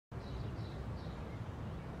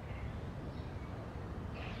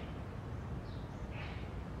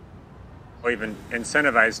We've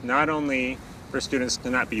incentivized not only for students to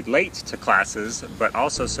not be late to classes, but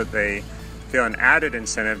also so they feel an added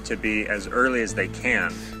incentive to be as early as they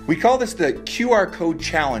can. We call this the QR Code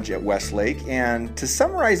Challenge at Westlake, and to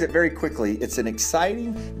summarize it very quickly, it's an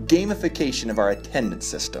exciting gamification of our attendance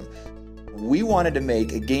system. We wanted to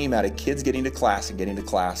make a game out of kids getting to class and getting to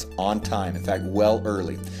class on time, in fact, well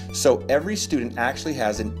early. So every student actually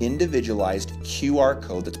has an individualized QR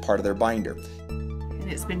code that's part of their binder.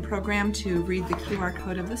 And it's been programmed to read the QR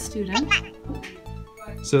code of the student.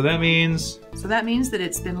 So that means that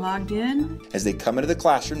it's been logged in. As they come into the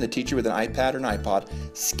classroom, the teacher with an iPad or an iPod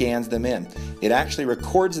scans them in. It actually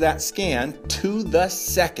records that scan to the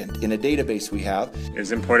second in a database we have.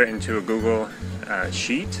 It's imported into a Google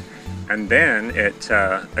sheet, and then it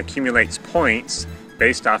accumulates points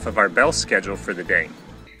based off of our bell schedule for the day.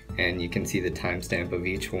 And you can see the timestamp of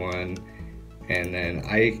each one. And then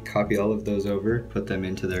I copy all of those over, put them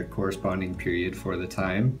into their corresponding period for the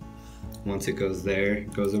time. Once it goes there,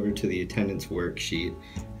 it goes over to the attendance worksheet,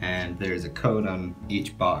 and there's a code on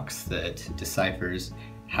each box that deciphers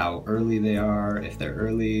how early they are, if they're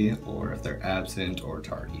early, or if they're absent or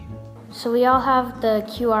tardy. So we all have the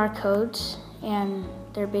QR codes, and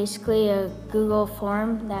they're basically a Google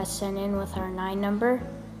form that's sent in with our 9 number,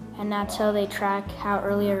 and that's how they track how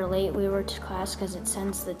early or late we were to class, because it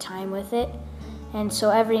sends the time with it. And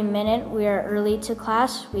so every minute we are early to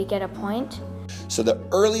class, we get a point. So the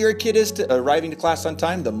earlier a kid is to arriving to class on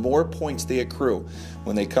time, the more points they accrue.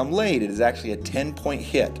 When they come late, it is actually a 10-point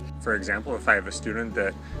hit. For example, if I have a student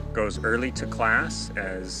that goes early to class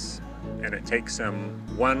and it takes them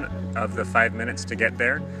 1 of the 5 minutes to get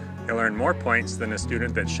there, he'll earn more points than a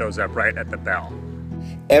student that shows up right at the bell.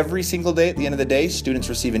 Every single day at the end of the day, students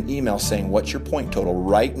receive an email saying, what's your point total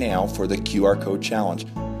right now for the QR Code Challenge?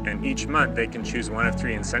 And each month they can choose 1 of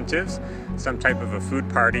 3 incentives. Some type of a food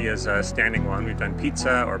party is a standing one. We've done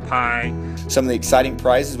pizza or pie. Some of the exciting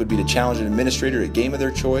prizes would be to challenge an administrator at a game of their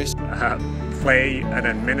choice. Play an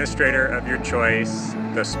administrator of your choice,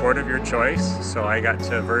 the sport of your choice. So I got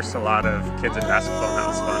to verse a lot of kids in basketball, and that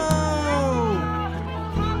was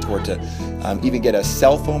fun. Or to even get a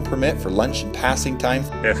cell phone permit for lunch and passing time.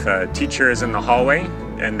 If a teacher is in the hallway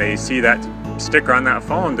and they see that sticker on that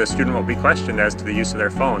phone, the student will be questioned as to the use of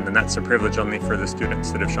their phone, and that's a privilege only for the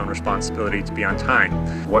students that have shown responsibility to be on time.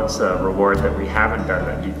 What's a reward that we haven't done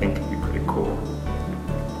that you think could be pretty cool?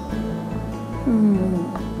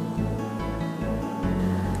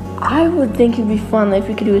 I would think it'd be fun if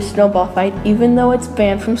we could do a snowball fight, even though it's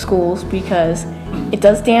banned from schools because it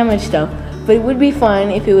does damage stuff. But it would be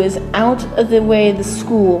fun if it was out of the way of the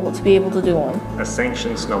school to be able to do one. A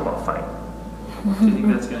sanctioned snowball fight. do you think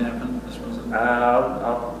that's going to happen?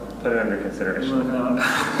 I'll put it under consideration.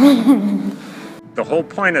 The whole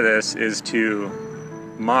point of this is to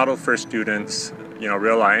model for students,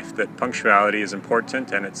 real life, that punctuality is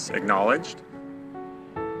important and it's acknowledged.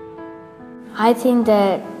 I think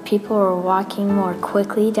that people are walking more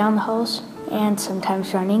quickly down the halls and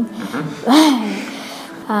sometimes running.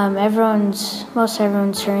 Most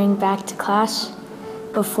everyone's hurrying back to class.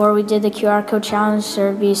 Before we did the QR Code Challenge,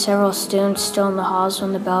 there would be several students still in the halls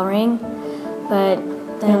when the bell rang. But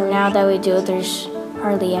then now that we do it, there's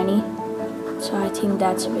hardly any. So I think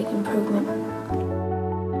that's a big improvement.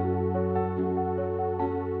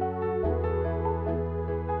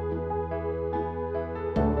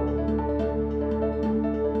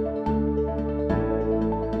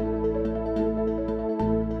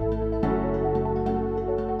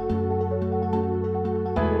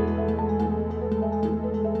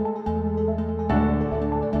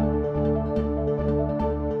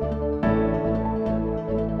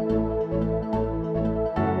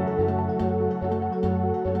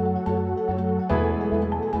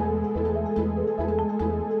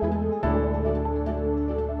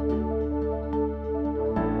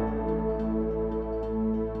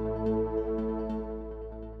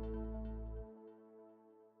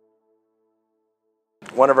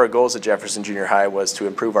 One of our goals at Jefferson Junior High was to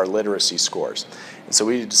improve our literacy scores. And so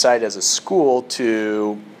we decided as a school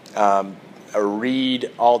to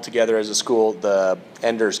read all together as a school the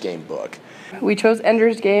Ender's Game book. We chose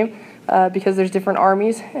Ender's Game because there's different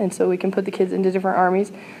armies, and so we can put the kids into different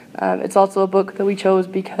armies. It's also a book that we chose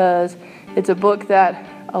because it's a book that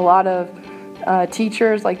a lot of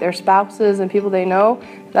teachers, like their spouses and people they know,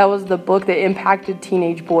 that was the book that impacted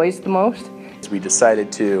teenage boys the most. We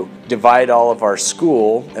decided to divide all of our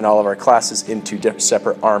school and all of our classes into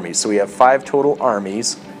separate armies. So we have 5 total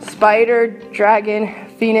armies. Spider, Dragon,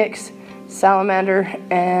 Phoenix, salamander,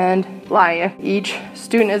 and lion. Each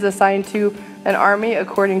student is assigned to an army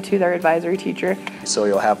according to their advisory teacher. So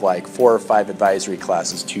you'll have like 4 or 5 advisory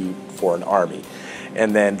classes for an army.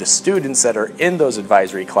 And then the students that are in those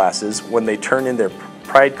advisory classes, when they turn in their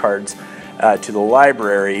pride cards to the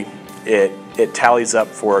library, it tallies up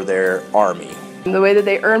for their army. And the way that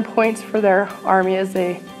they earn points for their army is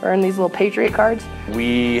they earn these little Patriot cards.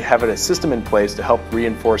 We have a system in place to help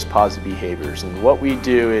reinforce positive behaviors. And what we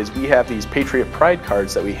do is we have these Patriot Pride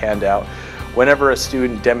cards that we hand out whenever a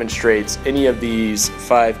student demonstrates any of these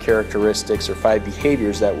 5 characteristics or 5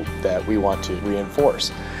 behaviors that we want to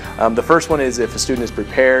reinforce. The first one is if a student is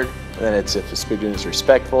prepared, and then it's if a student is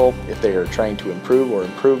respectful, if they are trying to improve or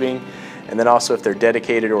improving, and then also if they're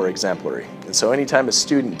dedicated or exemplary. And so anytime a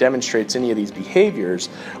student demonstrates any of these behaviors,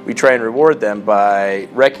 we try and reward them by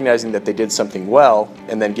recognizing that they did something well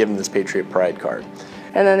and then give them this Patriot Pride card.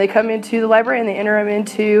 And then they come into the library and they enter them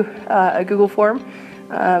into a Google form,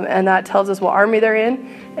 and that tells us what army they're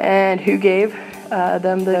in and who gave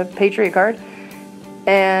them the Patriot card.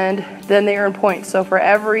 And then they earn points. So for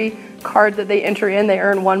every card that they enter in, they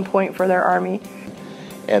earn 1 point for their army.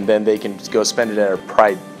 And then they can go spend it at our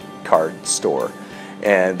Pride card store,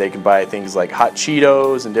 and they can buy things like hot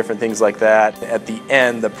Cheetos and different things like that. At the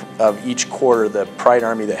end of each quarter, the Pride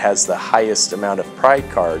Army that has the highest amount of Pride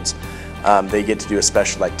cards, they get to do a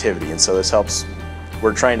special activity. And so this helps,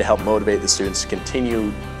 we're trying to help motivate the students to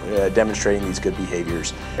continue demonstrating these good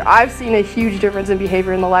behaviors. I've seen a huge difference in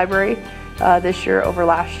behavior in the library this year over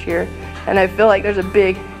last year, and I feel like there's a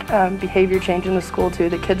big behavior change in the school too.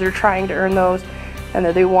 The kids are trying to earn those, and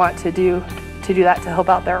that they want to do that to help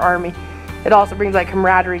out their army. It also brings like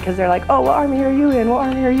camaraderie because they're like, oh, what army are you in? What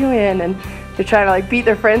army are you in? And they're trying to like beat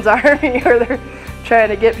their friend's army, or they're trying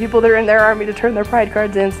to get people that are in their army to turn their pride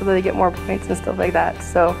cards in so that they get more points and stuff like that.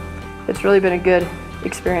 So it's really been a good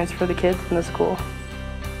experience for the kids in the school.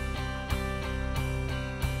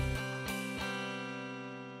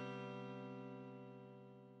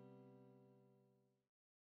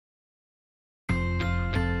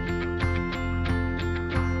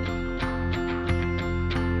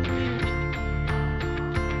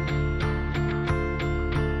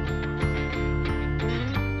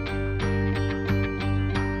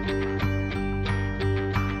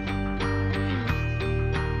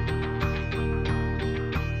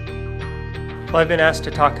 Well, I've been asked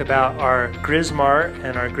to talk about our GrizMart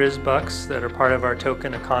and our GrizBucks that are part of our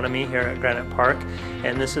token economy here at Granite Park.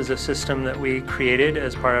 And this is a system that we created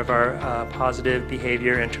as part of our Positive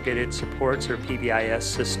Behavior Integrated Supports, or PBIS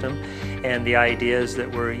system. And the idea is that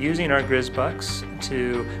we're using our GrizBucks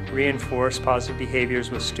to reinforce positive behaviors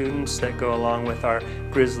with students that go along with our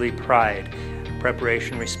Grizzly Pride: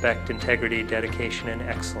 preparation, respect, integrity, dedication, and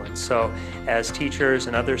excellence. So as teachers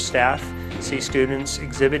and other staff see students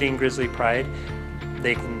exhibiting Grizzly Pride,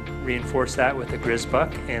 they can reinforce that with a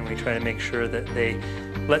GrizBuck, and we try to make sure that they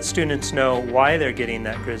let students know why they're getting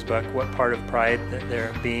that GrizBuck, what part of Pride that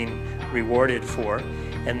they're being rewarded for.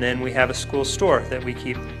 And then we have a school store that we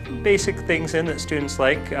keep basic things in that students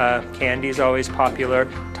like. Candy's always popular,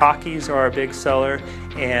 Takis are our big seller,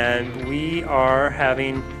 and we are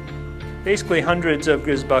having basically hundreds of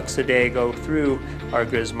GrizBucks a day go through our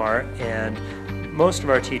GrizMart, and most of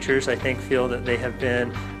our teachers, I think, feel that they have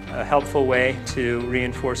been a helpful way to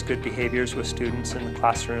reinforce good behaviors with students in the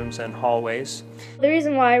classrooms and hallways. The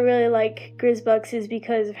reason why I really like GrizBucks is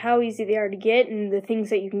because of how easy they are to get and the things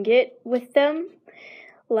that you can get with them,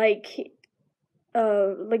 like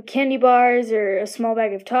candy bars or a small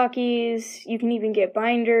bag of Takis. You can even get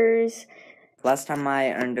binders. Last time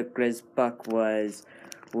I earned a GrizBuck was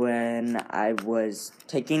when I was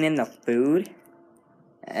taking in the food,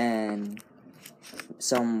 and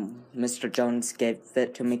so Mr. Jones gave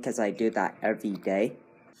it to me because I do that every day.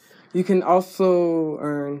 You can also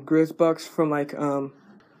earn GrizBucks from like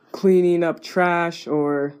cleaning up trash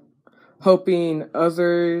or helping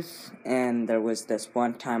others. And there was this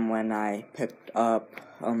one time when I picked up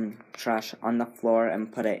trash on the floor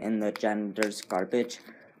and put it in the janitor's garbage,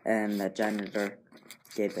 and the janitor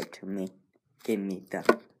gave it to me. Gave me the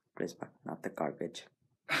GrizBuck, not the garbage.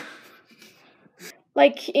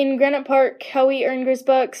 Like in Granite Park, how we earn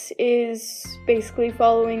GrizBucks is basically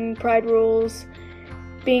following Pride rules,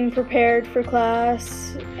 being prepared for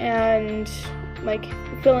class, and like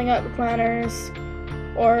filling out the planners,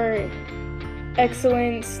 or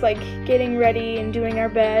excellence, like getting ready and doing our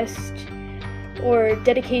best, or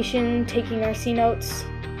dedication, taking our C notes.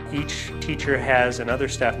 Each teacher has, and other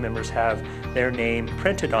staff members have, their name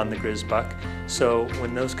printed on the GrizBuck, so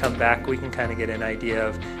when those come back we can kind of get an idea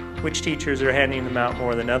of which teachers are handing them out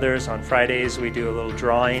more than others. On Fridays we do a little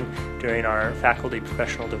drawing during our faculty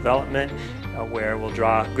professional development where we'll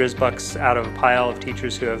draw GrizBucks out of a pile of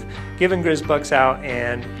teachers who have given GrizBucks out,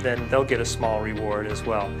 and then they'll get a small reward as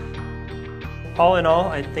well. All in all,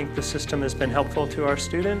 I think the system has been helpful to our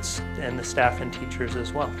students and the staff and teachers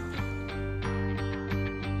as well.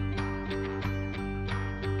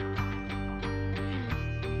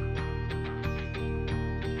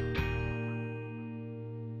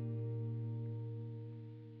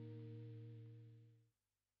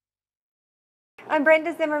 I'm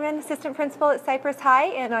Brenda Zimmerman, Assistant Principal at Cypress High,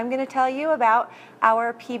 and I'm going to tell you about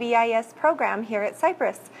our PBIS program here at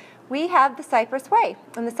Cypress. We have the Cypress Way,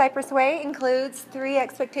 and the Cypress Way includes 3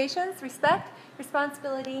 expectations: respect,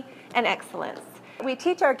 responsibility, and excellence. We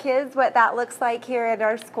teach our kids what that looks like here at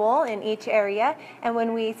our school in each area, and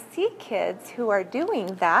when we see kids who are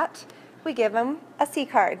doing that, we give them a C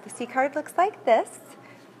card. The C card looks like this.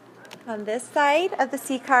 On this side of the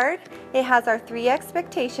C card, it has our 3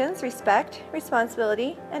 expectations: respect,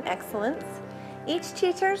 responsibility, and excellence. Each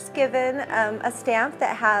teacher's given a stamp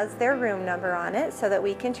that has their room number on it so that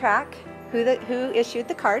we can track who issued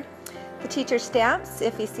the card. The teacher stamps.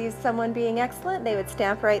 If he sees someone being excellent, they would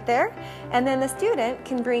stamp right there. And then the student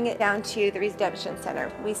can bring it down to the Redemption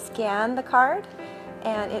Center. We scan the card,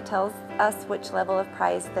 and it tells us which level of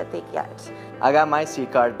prize that they get. I got my C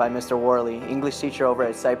card by Mr. Worley, English teacher over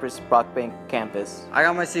at Cypress Brockbank campus. I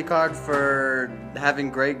got my C card for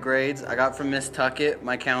having great grades. I got from Miss Tuckett,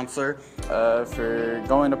 my counselor. For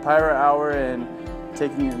going to Pirate Hour and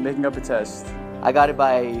making up a test. I got it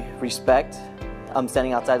by respect. I'm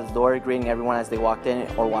standing outside the door, greeting everyone as they walked in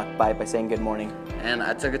or walked by saying good morning. And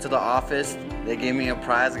I took it to the office. They gave me a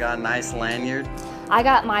prize. I got a nice lanyard. I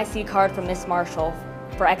got my C card from Miss Marshall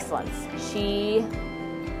for excellence. She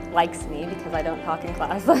likes me because I don't talk in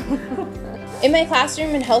class. In my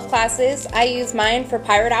classroom and health classes, I use mine for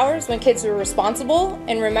Pirate Hours when kids are responsible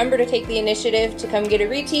and remember to take the initiative to come get a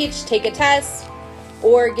reteach, take a test,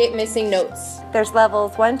 or get missing notes. There's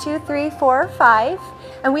levels 1, 2, 3, 4, 5.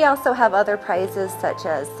 And we also have other prizes such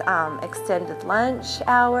as extended lunch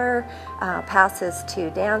hour, passes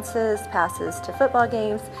to dances, passes to football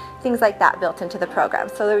games, things like that built into the program.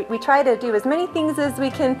 So we try to do as many things as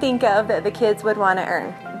we can think of that the kids would want to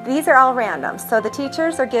earn. These are all random, so the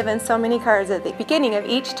teachers are given so many cards at the beginning of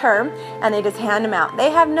each term, and they just hand them out. They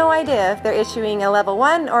have no idea if they're issuing a level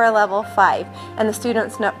 1 or a level 5, and the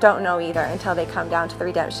students don't know either until they come down to the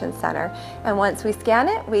Redemption Center. And once we scan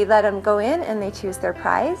it, we let them go in and they choose their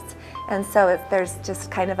prize. And so there's just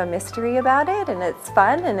kind of a mystery about it, and it's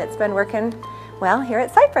fun, and it's been working well here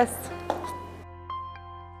at Cypress.